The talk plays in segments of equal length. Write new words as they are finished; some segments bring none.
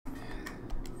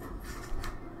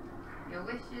Your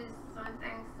wish is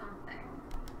something, something.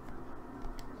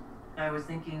 I was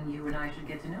thinking you and I should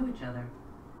get to know each other.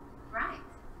 Right.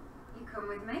 You come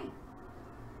with me.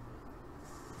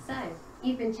 So,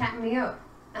 you've been chatting me up.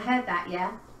 I heard that,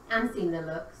 yeah? And seen the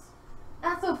looks.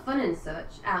 That's all fun and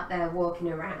such, out there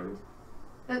walking around.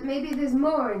 But maybe there's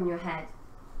more in your head.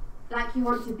 Like you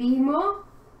want to be more?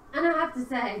 And I have to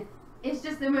say, it's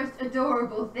just the most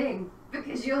adorable thing,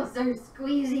 because you're so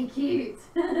squeezy cute.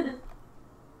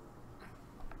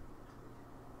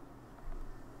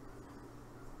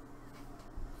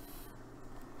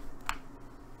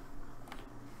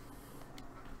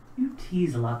 You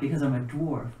tease a lot because I'm a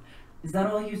dwarf. Is that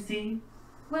all you see?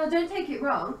 Well, don't take it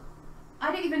wrong.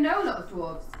 I don't even know a lot of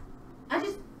dwarves. I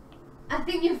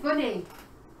think you're funny.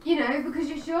 You know, because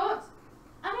you're short.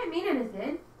 I don't mean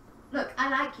anything. Look, I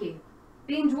like you.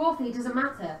 Being dwarfy doesn't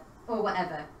matter. Or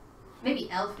whatever. Maybe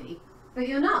elfy. But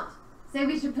you're not. So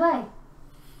we should play.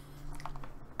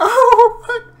 Oh,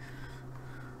 what?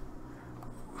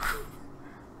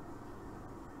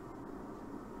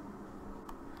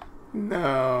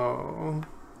 No.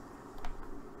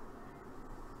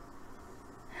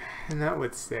 Not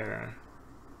with Sera.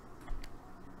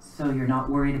 So you're not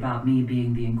worried about me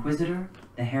being the Inquisitor?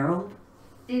 The Herald?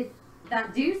 Did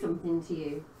that do something to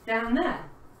you? Down there?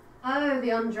 Oh, the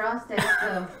Andraste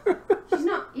stuff. She's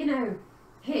not, you know,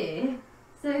 here.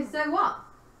 So what?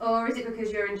 Or is it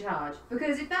because you're in charge?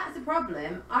 Because if that's the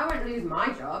problem, I won't lose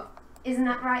my job. Isn't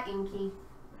that right, Inky?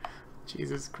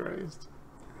 Jesus Christ.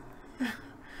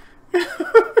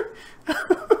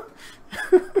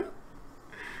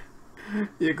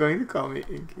 You're going to call me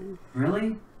Inky?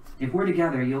 Really? If we're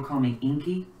together, you'll call me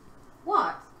Inky?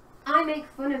 What? I make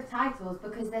fun of titles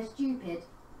because they're stupid.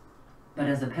 But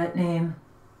as a pet name?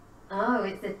 Oh,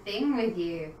 it's a thing with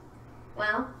you.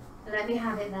 Well, let me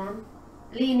have it then.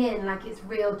 Lean in like it's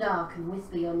real dark and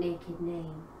whisper your naked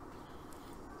name.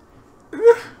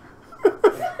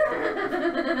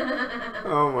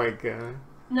 Oh my god.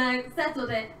 No, settled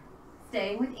it.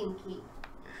 Staying with Inky.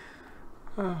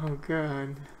 Oh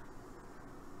god.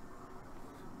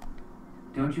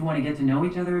 Don't you want to get to know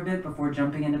each other a bit before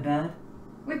jumping into bed?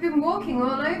 We've been walking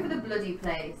all over the bloody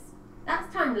place.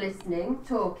 That's time listening,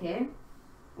 talking,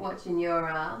 watching your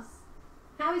ass.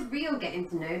 How is real getting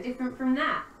to know different from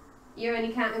that? You're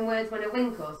only counting words when I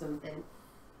wink or something.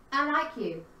 I like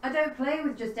you. I don't play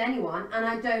with just anyone, and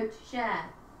I don't share.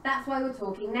 That's why we're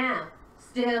talking now.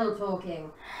 Still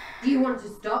talking. Do you want to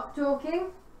stop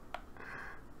talking?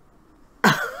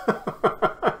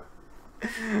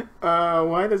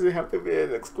 Why does it have to be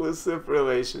an exclusive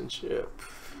relationship?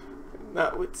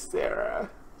 Not with Sera.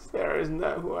 Sera is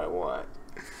not who I want.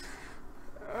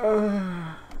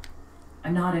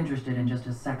 I'm not interested in just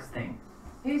a sex thing.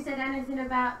 Who said anything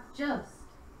about just?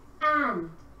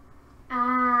 And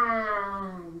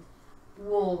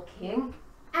walking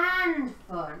and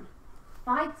fun.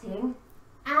 Fighting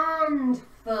and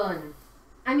fun.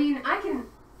 I mean, I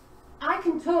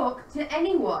can talk to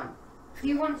anyone. Do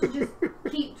you want to just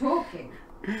keep talking?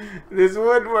 This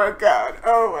would work out.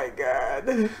 Oh my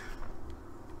god.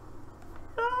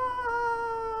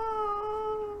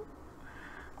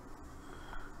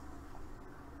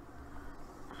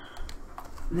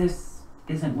 This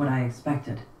isn't what I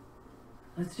expected.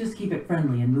 Let's just keep it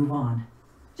friendly and move on.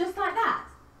 Just like that?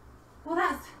 Well,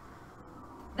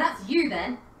 that's you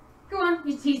then. Go on,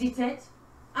 you teasy tit.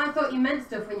 I thought you meant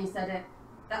stuff when you said it.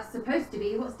 That's supposed to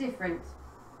be what's different.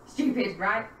 Stupid,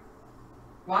 right?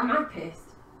 Why am I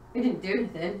pissed? We didn't do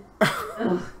anything.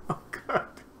 Ugh. Oh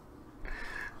god.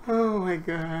 Oh my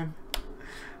god.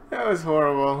 That was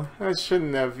horrible. I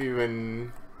shouldn't have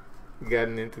even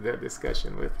gotten into that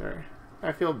discussion with her.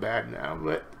 I feel bad now,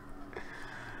 but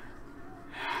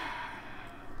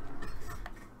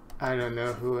I don't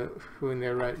know who in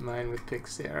their right mind would pick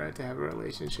Sera to have a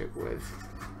relationship with,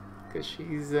 because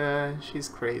she's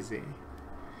crazy,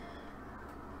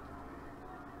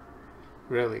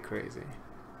 really crazy.